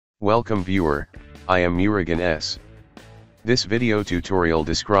Welcome viewer, I am Murugan S. This video tutorial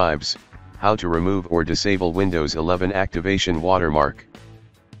describes how to remove or disable Windows 11 activation watermark.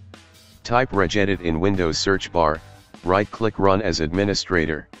 Type regedit in Windows search bar, right-click Run as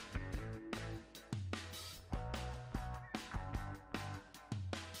administrator.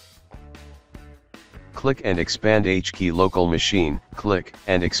 Click and expand H-key local machine, click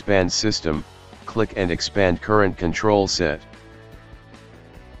and expand system, click and expand current control set.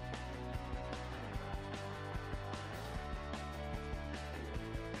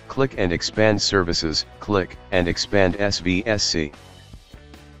 Click and expand services, click and expand SVSC.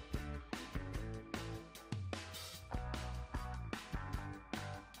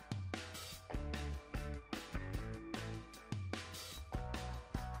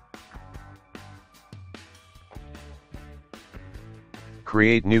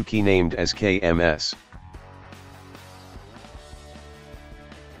 Create new key named as KMS.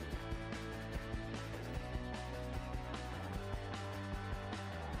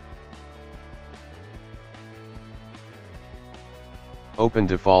 Open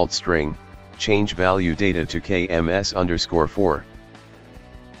default string, change value data to KMS_4.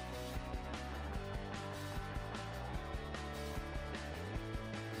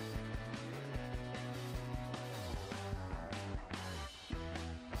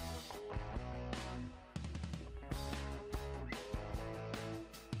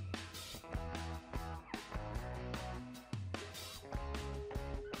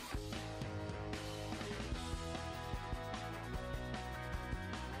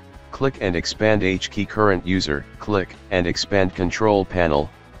 Click and expand H-key current user, click and expand control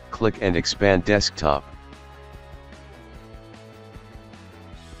panel, click and expand desktop.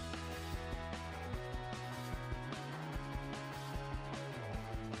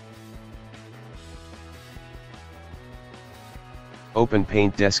 Open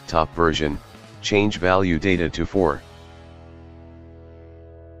Paint desktop version, change value data to 4.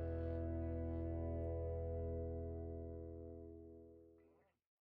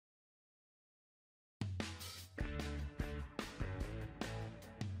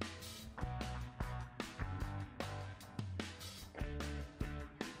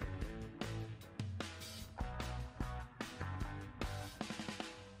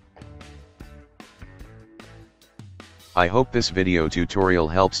 I hope this video tutorial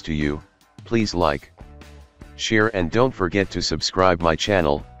helps to you. Please like, share and don't forget to subscribe my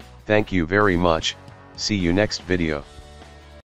channel. Thank you very much. See you next video.